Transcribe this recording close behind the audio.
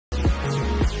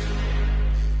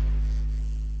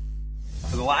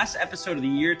the last episode of the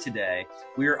year today,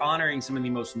 we are honoring some of the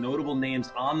most notable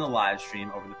names on the live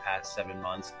stream over the past 7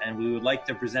 months, and we would like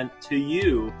to present to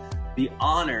you the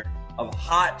honor of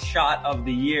Hot Shot of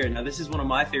the Year. Now, this is one of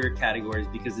my favorite categories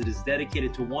because it is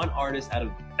dedicated to one artist out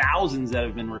of thousands that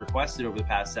have been requested over the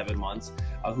past 7 months,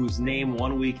 whose name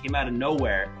one week came out of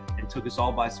nowhere and took us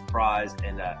all by surprise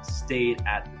and stayed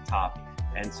at the top.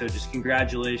 And so just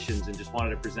congratulations, and just wanted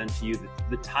to present to you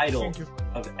the title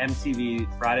of MTV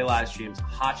Friday Live Stream's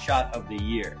Hot Shot of the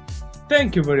Year.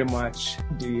 Thank you very much,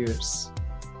 dears.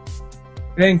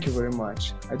 Thank you very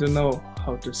much. I don't know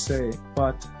how to say,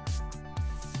 but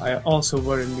I also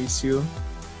very miss you,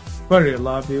 very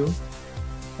love you.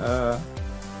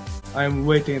 I'm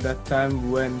waiting that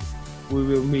time when we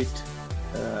will meet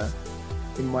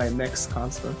in my next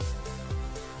concert.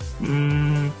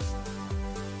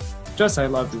 Just I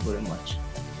love you very much.